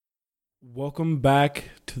Welcome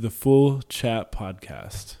back to the Full Chat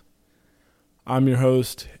Podcast. I'm your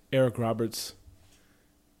host, Eric Roberts,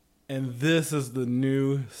 and this is the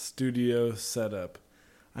new studio setup.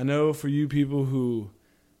 I know for you people who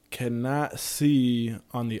cannot see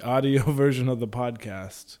on the audio version of the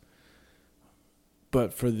podcast,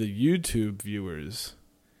 but for the YouTube viewers,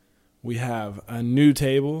 we have a new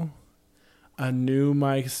table, a new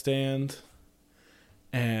mic stand,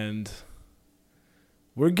 and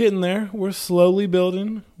we're getting there. We're slowly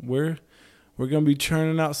building. We're going to be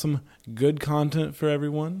churning out some good content for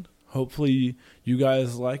everyone. Hopefully you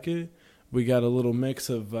guys like it. We got a little mix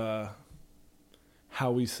of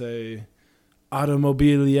how we say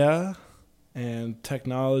automobilia and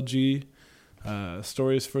technology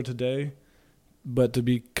stories for today. But to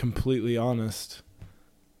be completely honest,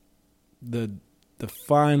 the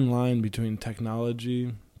fine line between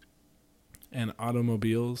technology and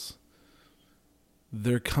automobiles,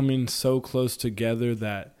 they're coming so close together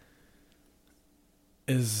that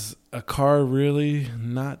is a car really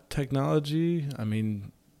not technology? I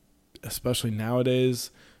mean, especially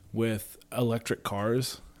nowadays with electric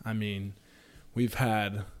cars. I mean, we've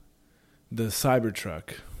had the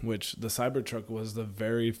Cybertruck, which the Cybertruck was the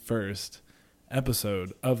very first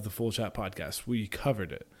episode of the Full Chat Podcast. We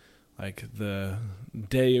covered it like the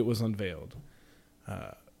day it was unveiled.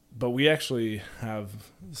 But we actually have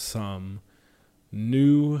some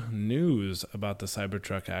new news about the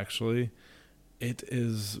Cybertruck. Actually, it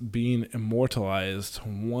is being immortalized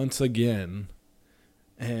once again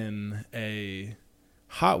in a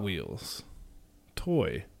Hot Wheels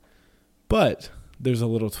toy, but there's a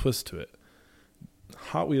little twist to it.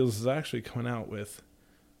 Hot Wheels is actually coming out with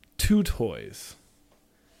two toys,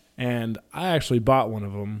 and I actually bought one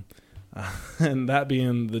of them, and that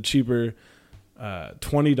being the cheaper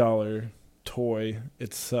 $20 toy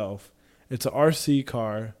itself. It's an RC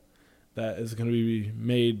car that is going to be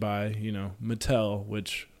made by, Mattel,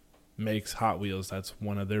 which makes Hot Wheels. That's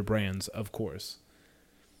one of their brands, of course.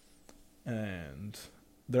 And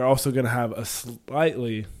they're also going to have a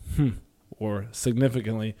slightly or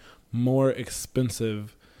significantly more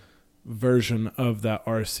expensive version of that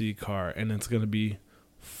RC car, and it's going to be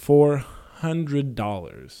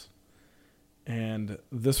 $400. And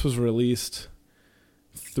this was released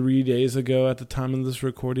 3 days ago at the time of this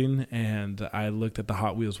recording, and I looked at the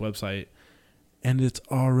Hot Wheels website, and it's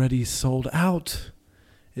already sold out.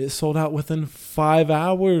 It sold out within 5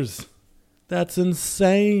 hours. That's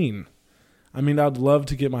insane. I mean, I'd love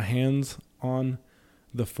to get my hands on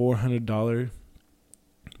the $400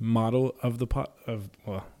 model of the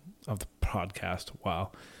podcast.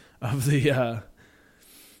 Wow, of the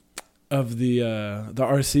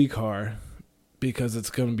RC car, because it's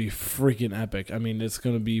going to be freaking epic. I mean, it's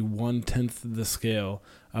going to be 1/10 the scale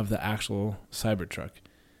of the actual Cybertruck.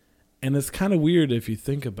 And it's kind of weird if you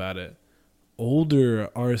think about it. Older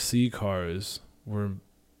RC cars were,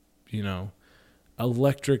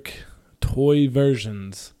 electric toy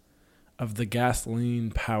versions of the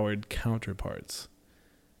gasoline-powered counterparts.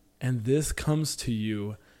 And this comes to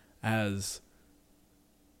you as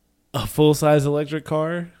a full-size electric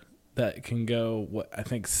car that can go,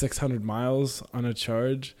 600 miles on a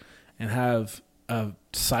charge and have a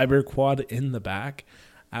cyber quad in the back,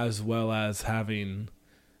 as well as having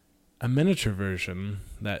a miniature version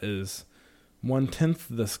that is 1/10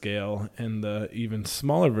 the scale, and the even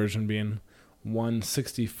smaller version being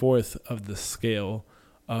 1/64 of the scale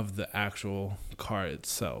of the actual car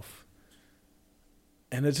itself.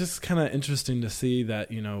 And it's just kind of interesting to see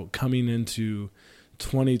that, coming into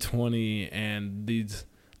 2020 and these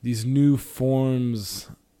new forms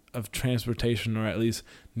of transportation, or at least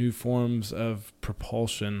new forms of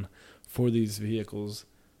propulsion for these vehicles,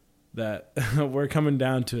 that we're coming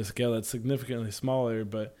down to a scale that's significantly smaller,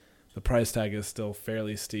 but the price tag is still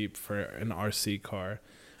fairly steep for an RC car.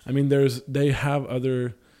 I mean, they have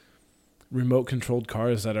other remote controlled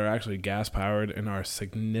cars that are actually gas powered and are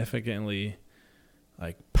significantly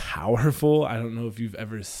powerful. I don't know if you've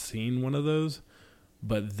ever seen one of those,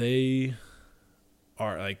 but they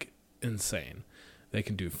are insane. They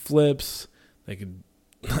can do flips. They could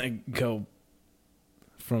go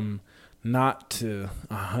from 0 to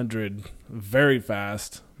 100 very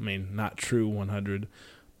fast. I mean, not true 100,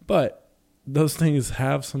 but those things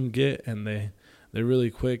have some get, and they're really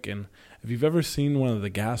quick. And if you've ever seen one of the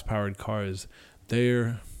gas powered cars,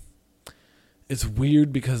 it's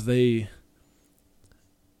weird because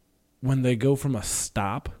when they go from a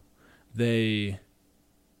stop, they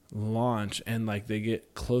launch and they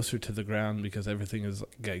get closer to the ground because everything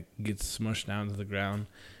gets smushed down to the ground,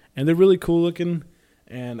 and they're really cool looking.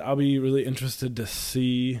 And I'll be really interested to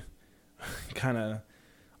see kind of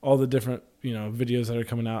all the different, videos that are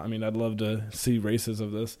coming out. I mean, I'd love to see races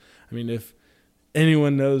of this. I mean, if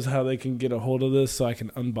anyone knows how they can get a hold of this so I can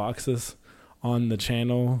unbox this on the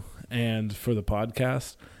channel and for the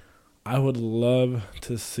podcast, I would love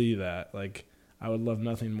to see that. Like, I would love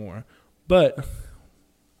nothing more. But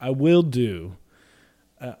I will do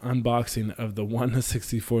an unboxing of the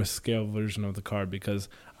 1/64 scale version of the car because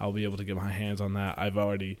I'll be able to get my hands on that. I've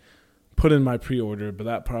already put in my pre-order, but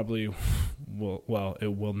that probably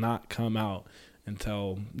it will not come out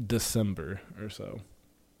until December or so.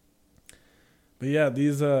 But yeah,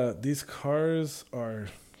 these cars are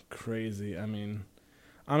crazy. I mean,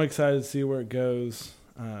 I'm excited to see where it goes.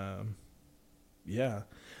 Yeah.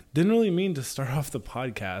 Didn't really mean to start off the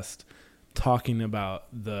podcast talking about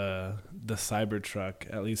the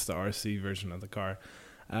Cybertruck, at least the RC version of the car.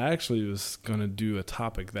 I actually was going to do a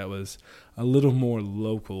topic that was a little more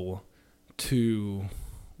local to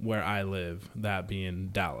where I live, that being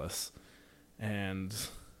Dallas. And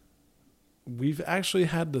we've actually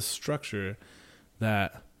had the structure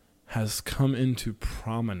that has come into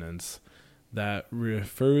prominence that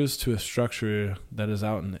refers to a structure that is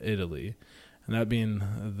out in Italy, and that being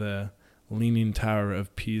the Leaning Tower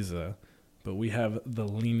of Pisa. But we have the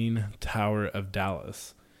Leaning Tower of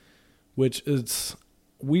Dallas, which is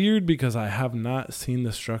weird because I have not seen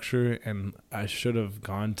the structure and I should have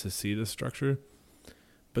gone to see the structure.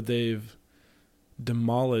 But they've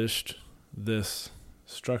demolished this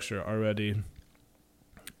structure already.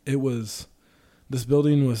 This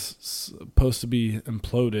building was supposed to be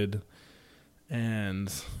imploded,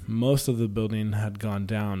 and most of the building had gone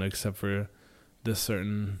down except for this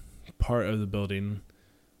certain part of the building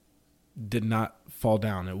did not fall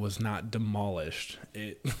down. It was not demolished.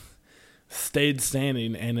 It stayed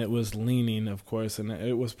standing, and it was leaning, of course, and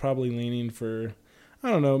it was probably leaning for, I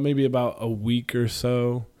don't know, maybe about a week or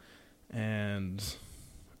so, and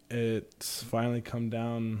it's finally come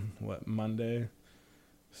down, Monday?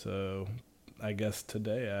 So I guess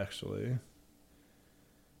today, actually.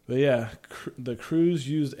 But yeah, the crews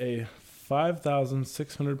used a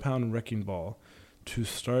 5,600-pound wrecking ball to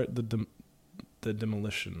start the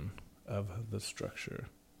demolition of the structure.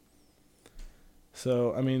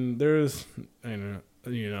 So, I mean, there's,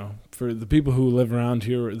 for the people who live around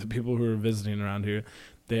here, or the people who are visiting around here,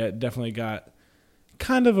 they definitely got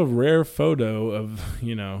kind of a rare photo of,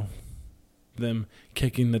 them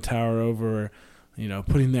kicking the tower over,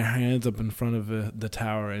 putting their hands up in front of the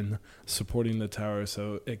tower and supporting the tower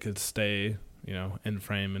so it could stay, in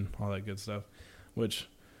frame and all that good stuff, which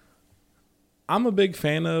I'm a big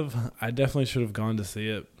fan of. I definitely should have gone to see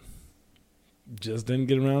it. Just didn't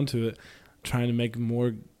get around to it. Trying to make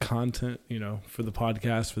more content, for the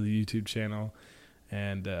podcast, for the YouTube channel.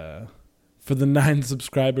 And for the 9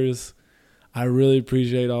 subscribers, I really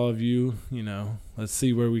appreciate all of you. Let's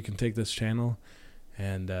see where we can take this channel.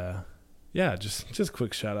 And yeah, just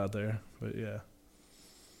quick shout out there. But yeah.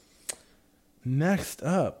 Next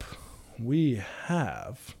up, we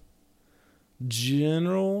have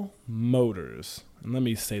General Motors. And let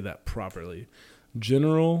me say that properly.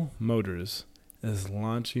 General Motors is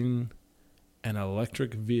launching an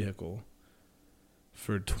electric vehicle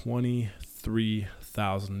for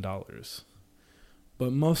 $23,000.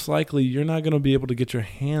 But most likely you're not going to be able to get your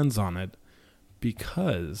hands on it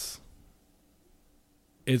because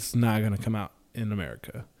it's not going to come out in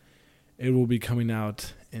America. It will be coming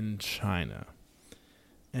out in China.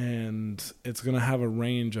 And it's going to have a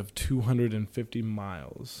range of 250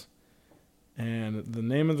 miles. And the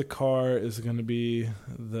name of the car is going to be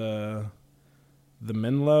the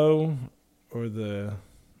Menlo, or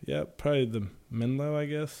probably the Menlo, I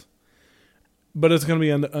guess. But it's going to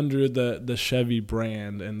be under the Chevy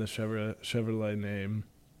brand and the Chevrolet name.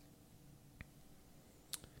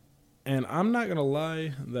 And I'm not going to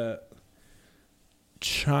lie that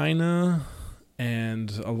China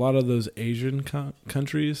and a lot of those Asian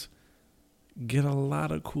countries get a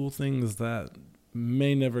lot of cool things that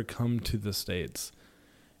may never come to the States.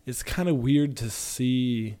 It's kind of weird to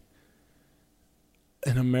see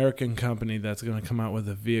an American company that's going to come out with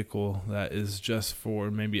a vehicle that is just for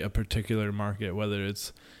maybe a particular market, whether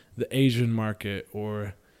it's the Asian market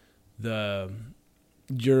or the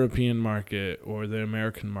European market or the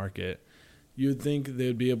American market. You'd think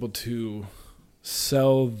they'd be able to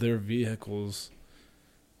sell their vehicles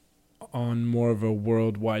on more of a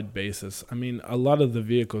worldwide basis. I mean, a lot of the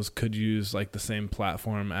vehicles could use like the same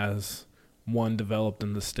platform as one developed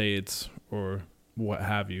in the States or what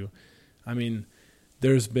have you. I mean,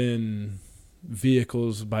 there's been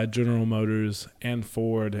vehicles by General Motors and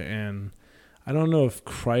Ford, and I don't know if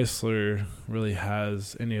Chrysler really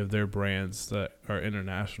has any of their brands that are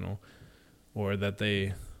international or that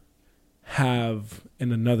they have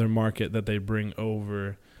in another market that they bring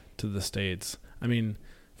over to the States. I mean,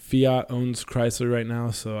 Fiat owns Chrysler right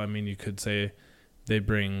now, so I mean, you could say they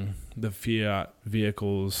bring the Fiat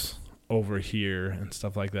vehicles over here and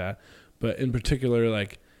stuff like that. But in particular,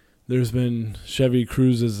 like, there's been Chevy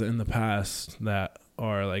Cruzes in the past that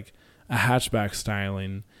are like a hatchback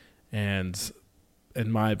styling, and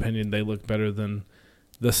in my opinion, they look better than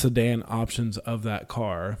the sedan options of that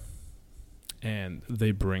car, and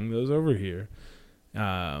they bring those over here.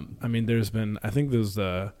 I mean, I think there's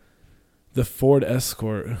the Ford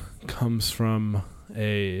Escort comes from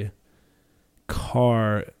a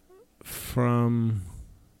car from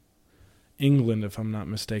England, if I'm not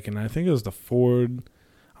mistaken. I think it was the Ford,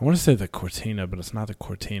 I want to say the Cortina, but it's not the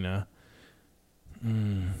Cortina.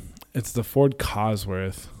 It's the Ford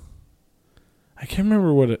Cosworth. I can't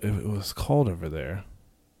remember what it was called over there.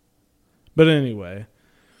 But anyway,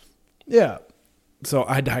 yeah. So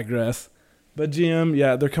I digress. But GM,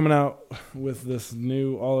 yeah, they're coming out with this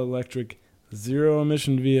new all-electric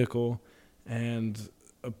zero-emission vehicle, and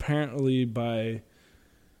apparently by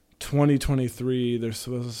 2023, they're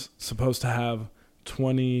supposed to have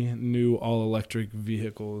 20 new all-electric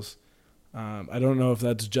vehicles. I don't know if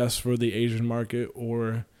that's just for the Asian market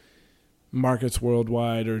or markets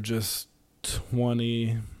worldwide, or just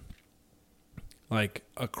 20 like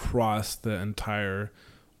across the entire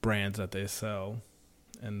brands that they sell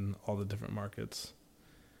in all the different markets.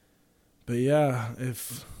 But yeah,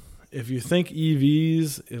 if you think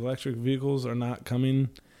EVs, electric vehicles, are not coming,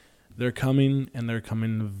 they're coming, and they're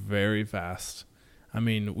coming very fast. I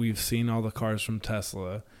mean, we've seen all the cars from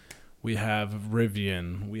Tesla. We have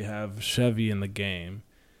Rivian. We have Chevy in the game.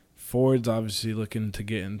 Ford's obviously looking to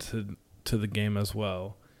get into the game as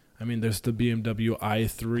well. I mean, there's the BMW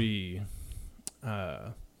i3,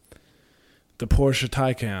 the Porsche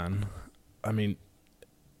Taycan. I mean,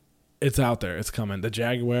 it's out there. It's coming. The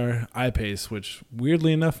Jaguar I-Pace, which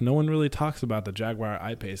weirdly enough, no one really talks about the Jaguar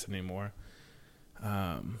I-Pace anymore.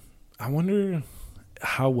 I wonder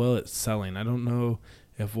how well it's selling. I don't know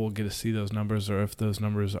if we'll get to see those numbers or if those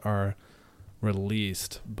numbers are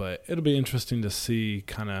released, but it'll be interesting to see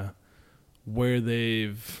kind of where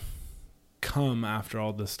they've come after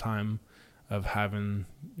all this time of having,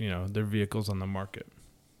 their vehicles on the market.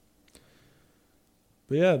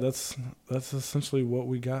 But yeah, that's essentially what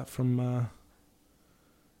we got from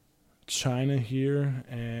China here.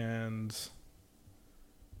 And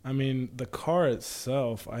I mean, the car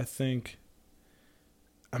itself, I think,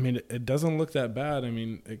 it doesn't look that bad. I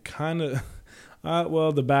mean, it kind of,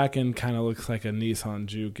 the back end kind of looks like a Nissan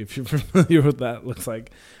Juke. If you're familiar with that, looks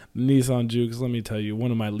like Nissan Jukes. Let me tell you,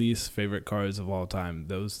 one of my least favorite cars of all time.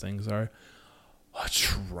 Those things are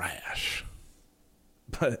trash.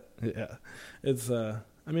 But yeah, it's, I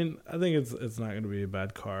think it's not going to be a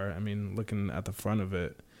bad car. I mean, looking at the front of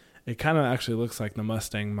it, it kind of actually looks like the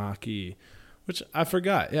Mustang Mach-E, which I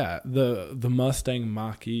forgot. Yeah, the Mustang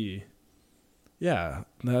Mach-E. Yeah,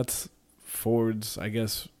 that's Ford's, I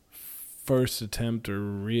guess, first attempt or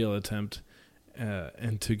real attempt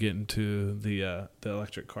into getting to the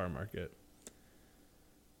electric car market.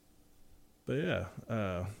 But yeah,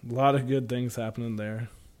 a lot of good things happening there.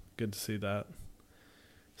 Good to see that.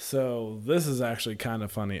 So this is actually kind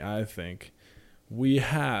of funny, I think. We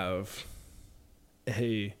have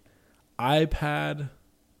a iPad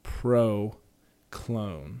Pro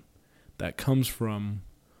clone that comes from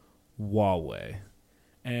Huawei.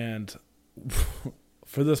 And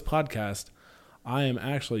for this podcast, I am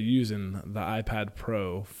actually using the iPad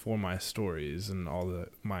Pro for my stories and all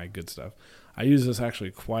my good stuff. I use this actually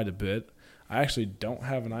quite a bit. I actually don't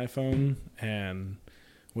have an iPhone, and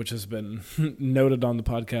which has been noted on the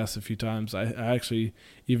podcast a few times. I actually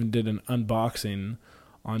even did an unboxing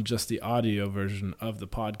on just the audio version of the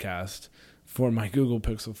podcast for my Google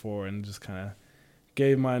Pixel 4 and just kind of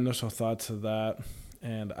gave my initial thoughts of that.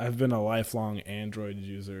 And I've been a lifelong Android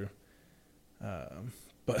user.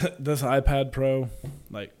 But this iPad Pro,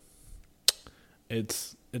 like,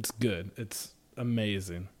 it's good. It's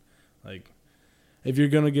amazing. Like, if you're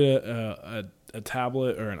going to get a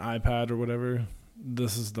tablet or an iPad or whatever,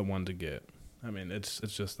 this is the one to get. I mean, it's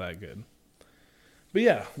just that good. But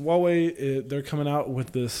yeah, Huawei, they're coming out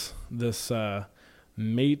with this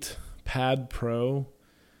Mate Pad Pro,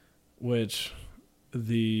 which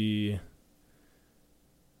the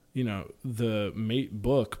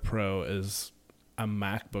MateBook Pro is a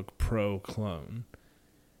MacBook Pro clone.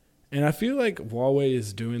 And I feel like Huawei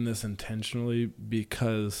is doing this intentionally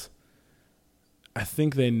because I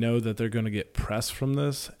think they know that they're going to get press from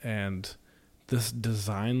this, and this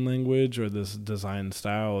design language or this design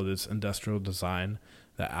style, this industrial design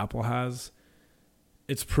that Apple has,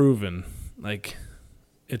 it's proven. Like,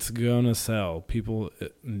 it's gonna sell. People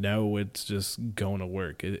know it's just going to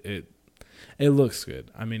work. It looks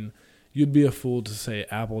good. I mean, you'd be a fool to say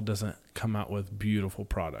Apple doesn't come out with beautiful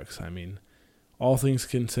products. I mean, all things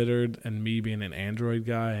considered, and me being an Android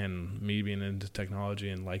guy and me being into technology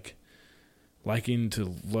and liking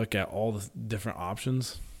to look at all the different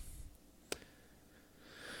options,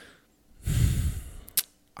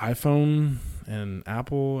 iPhone and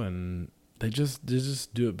Apple, and they just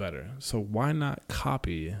do it better. So why not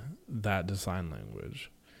copy that design language?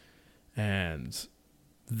 And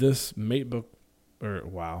this MatePad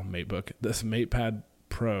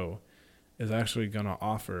Pro is actually going to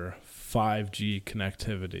offer 5G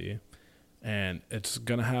connectivity, and it's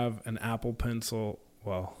going to have an Apple Pencil,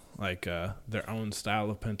 their own style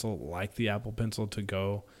of pencil, like the Apple Pencil, to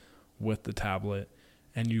go with the tablet,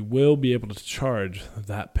 and you will be able to charge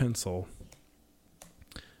that pencil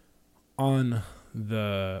on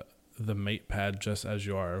the MatePad just as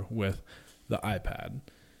you are with the iPad.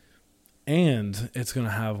 And it's going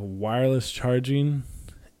to have wireless charging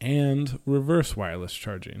and reverse wireless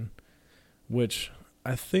charging, which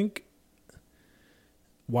I think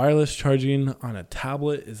wireless charging on a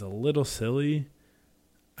tablet is a little silly.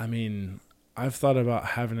 I mean, I've thought about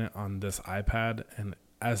having it on this iPad, and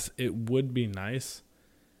as it would be nice,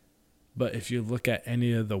 but if you look at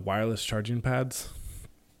any of the wireless charging pads,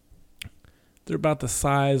 they're about the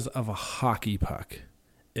size of a hockey puck,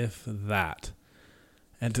 if that.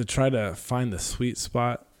 And to try to find the sweet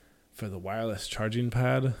spot for the wireless charging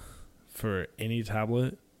pad for any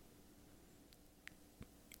tablet,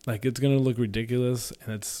 like, it's going to look ridiculous,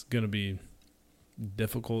 and it's going to be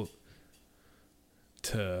difficult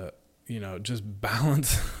to, just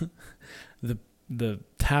balance the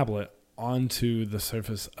tablet onto the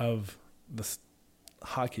surface of the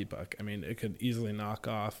hockey puck. I mean, it could easily knock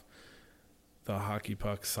off the hockey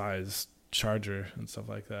puck size charger and stuff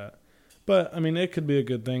like that. But, I mean, it could be a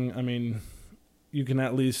good thing. I mean, you can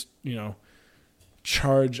at least,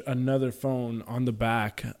 charge another phone on the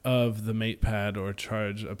back of the MatePad, or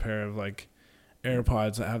charge a pair of,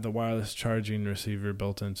 AirPods that have the wireless charging receiver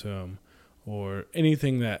built into them, or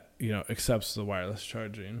anything that, accepts the wireless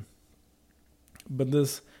charging. But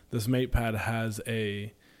this MatePad has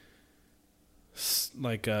a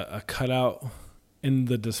cutout in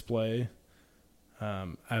the display,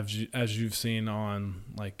 as you've seen on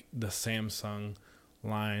the Samsung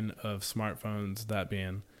line of smartphones, that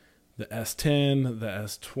being the S10, the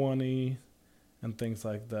S20, and things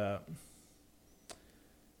like that.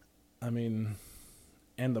 I mean,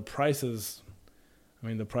 and the prices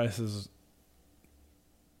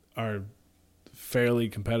are fairly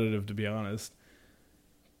competitive, to be honest.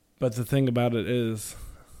 But the thing about it is,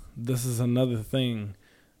 this is another thing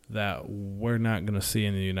that we're not going to see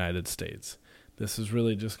in the United States. This is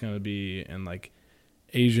really just going to be in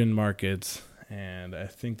Asian markets, and I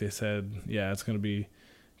think they said, it's going to be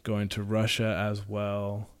going to Russia as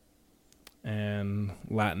well, and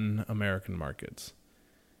Latin American markets.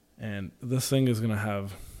 And this thing is going to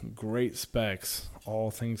have great specs, all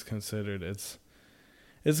things considered. It's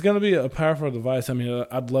going to be a powerful device. I mean,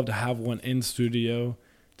 I'd love to have one in studio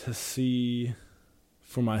to see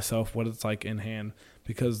for myself what it's like in hand,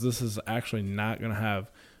 because this is actually not going to have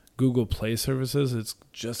Google Play services. It's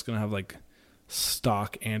just going to have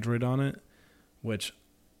stock Android on it, which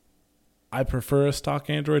I prefer a stock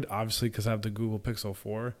Android, obviously, because I have the Google Pixel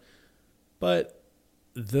 4. But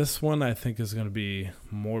this one, I think, is going to be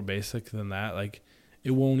more basic than that.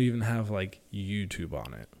 It won't even have YouTube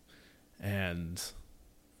on it. And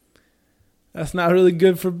that's not really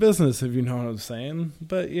good for business, if you know what I'm saying.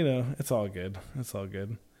 But, it's all good. It's all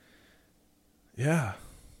good. Yeah.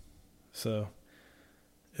 So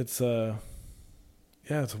it's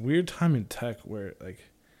it's a weird time in tech where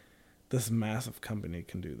this massive company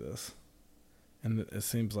can do this. And it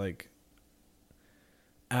seems like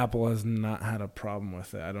Apple has not had a problem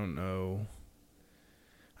with it. I don't know.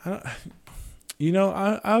 I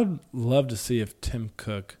would love to see if Tim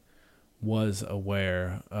Cook was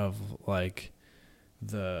aware of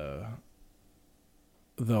the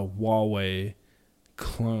Huawei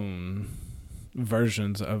clone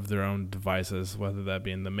versions of their own devices, whether that be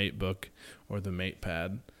in the MateBook or the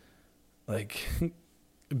MatePad.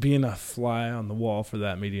 Being a fly on the wall for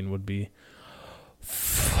that meeting would be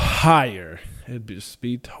fire. It'd just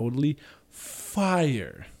be totally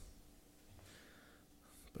fire.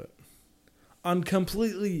 But on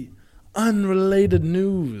completely unrelated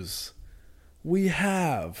news, we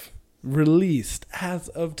have released, as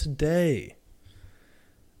of today,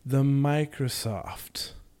 the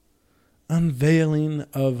Microsoft unveiling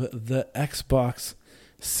of the Xbox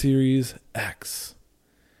Series X.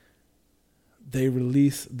 they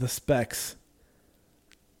release the specs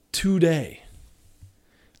today.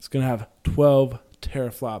 It's going to have 12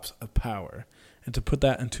 teraflops of power. And to put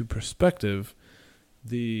that into perspective,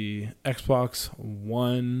 the Xbox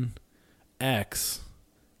One X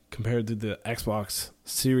compared to the Xbox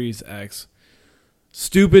Series X,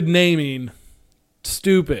 stupid naming,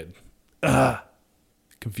 stupid,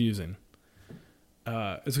 confusing.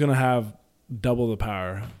 It's going to have double the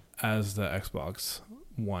power as the Xbox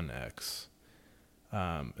One X.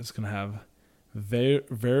 It's going to have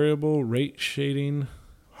variable rate shading,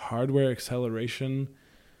 hardware acceleration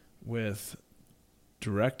with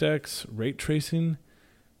DirectX ray tracing,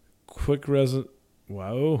 quick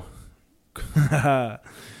resume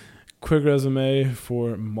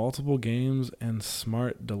for multiple games, and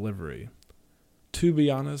smart delivery. To be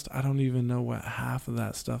honest, I don't even know what half of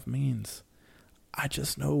that stuff means. I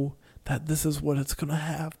just know that this is what it's going to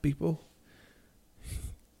have, people.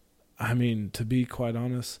 I mean, to be quite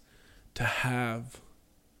honest, to have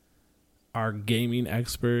our gaming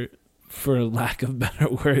expert, for lack of better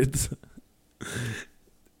words,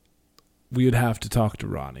 we would have to talk to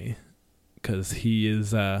Ronnie, because he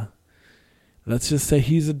is, let's just say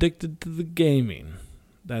he's addicted to the gaming.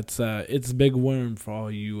 That's it's a big worm for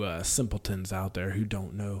all you simpletons out there who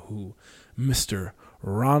don't know who Mr.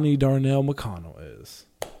 Ronnie Darnell McConnell is.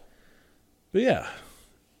 But yeah,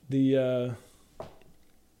 the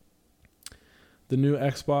new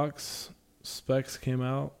Xbox specs came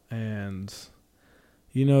out, and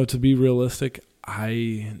to be realistic,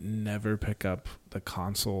 I never pick up the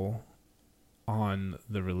console on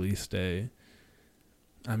the release day.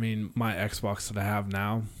 I mean, my Xbox that I have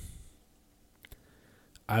now,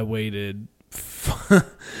 I waited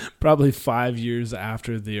probably 5 years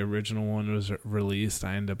after the original one was released.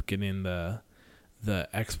 I ended up getting the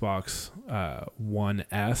Xbox One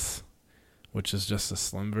S, which is just a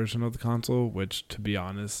slim version of the console, which, to be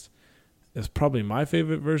honest, is probably my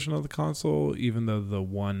favorite version of the console, even though the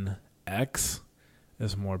One X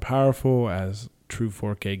is more powerful as true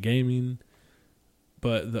 4K gaming.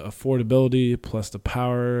 But the affordability plus the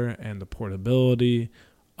power and the portability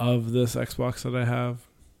of this Xbox that I have,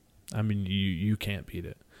 I mean, you can't beat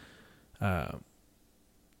it.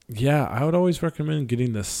 Yeah, I would always recommend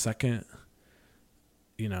getting the second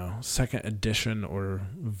edition or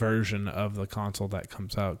version of the console that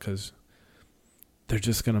comes out, because they're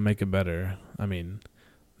just going to make it better. I mean,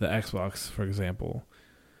 the Xbox, for example,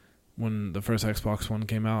 when the first Xbox One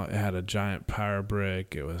came out, it had a giant power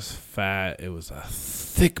brick. It was fat. It was a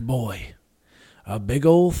thick boy. A big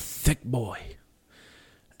old thick boy.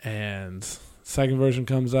 And second version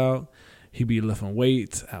comes out. He be lifting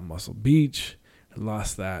weights at Muscle Beach.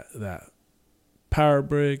 Lost that power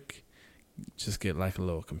brick. Just get like a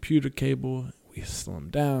little computer cable. We slim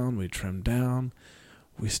down. We trim down.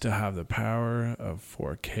 We still have the power of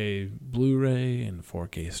 4K Blu-ray and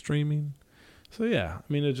 4K streaming. So yeah, I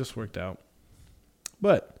mean, it just worked out.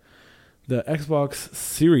 But the Xbox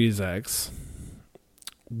Series X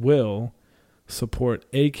will support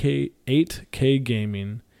 8K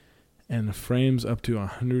gaming and frames up to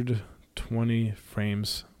 120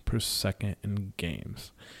 frames per second in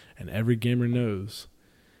games. And every gamer knows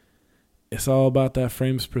it's all about that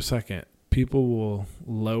frames per second. People will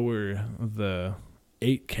lower the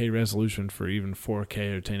 8K resolution for even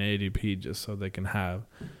 4K or 1080p just so they can have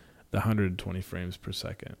the 120 frames per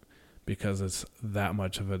second, because it's that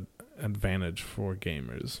much of an advantage for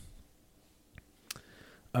gamers.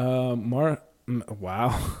 Microsoft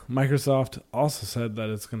also said that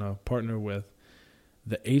it's going to partner with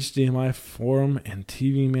the HDMI forum and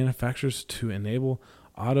TV manufacturers to enable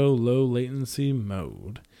auto low latency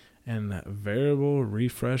mode and variable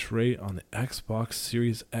refresh rate on the Xbox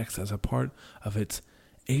Series X as a part of its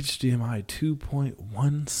HDMI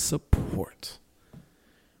 2.1 support.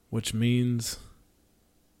 Which means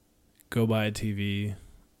go buy a TV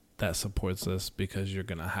that supports this, because you're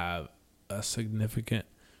going to have a significant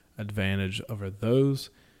advantage over those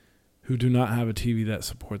who do not have a TV that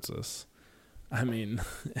supports this. I mean,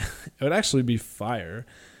 it would actually be fire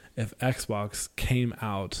if Xbox came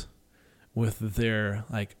out with their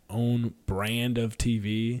own brand of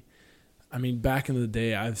TV. I mean, back in the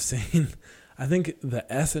day, I think the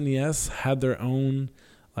SNES had their own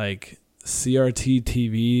CRT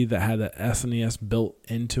TV that had the SNES built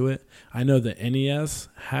into it. I know the NES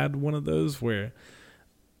had one of those where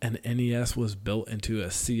an NES was built into a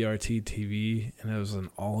CRT TV, and it was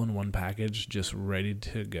an all-in-one package just ready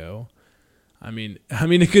to go. I mean,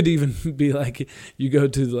 it could even be like you go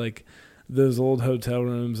to those old hotel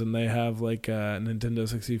rooms and they have Nintendo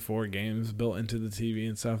 64 games built into the TV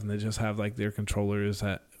and stuff, and they just have their controllers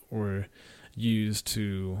that were use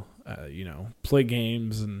to, play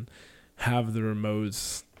games and have the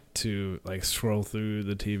remotes to like scroll through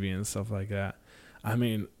the TV and stuff like that. I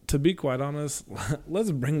mean, to be quite honest,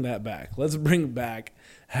 let's bring that back. Let's bring back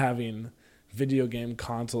having video game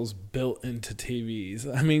consoles built into TVs.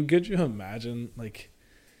 I mean, could you imagine, like,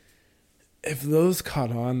 if those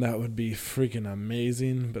caught on, that would be freaking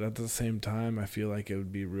amazing. But at the same time, I feel like it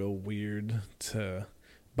would be real weird to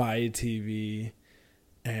buy a TV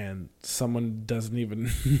and someone doesn't even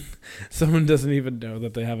know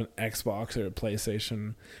that they have an Xbox or a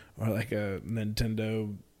PlayStation or like a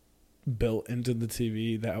Nintendo built into the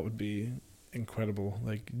TV. That would be incredible.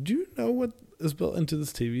 Like, do you know what is built into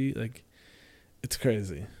this TV? Like, it's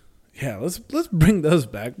crazy. Yeah, let's bring those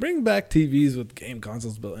back. Bring back TVs with game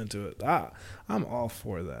consoles built into it. I'm all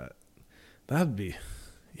for that. That'd be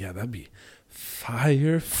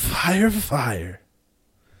fire.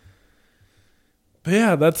 But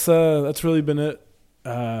yeah, that's really been it.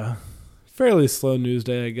 Fairly slow news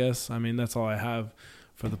day, I guess. I mean, that's all I have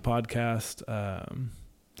for the podcast.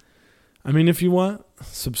 I mean, if you want,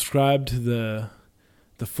 subscribe to the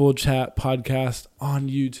Full Chat podcast on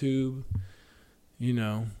YouTube.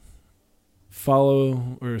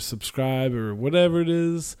 Follow or subscribe or whatever it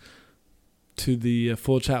is to the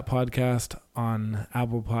Full Chat podcast on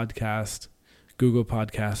Apple Podcast, Google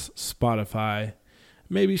Podcast, Spotify.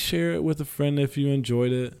 Maybe share it with a friend if you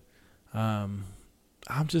enjoyed it. I'm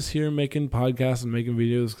just here making podcasts and making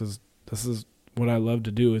videos because this is what I love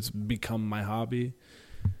to do. It's become my hobby.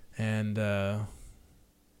 And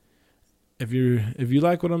if you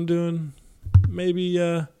like what I'm doing, maybe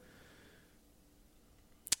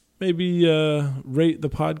rate the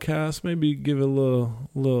podcast. Maybe give a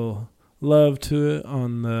little love to it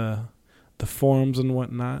on the forums and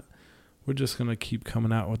whatnot. We're just gonna keep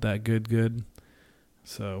coming out with that good.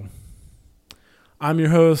 So, I'm your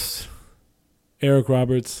host, Eric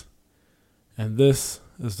Roberts, and this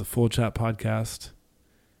is the Full Chat Podcast,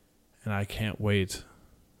 and I can't wait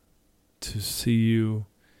to see you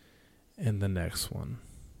in the next one.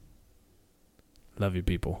 Love you,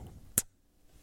 people.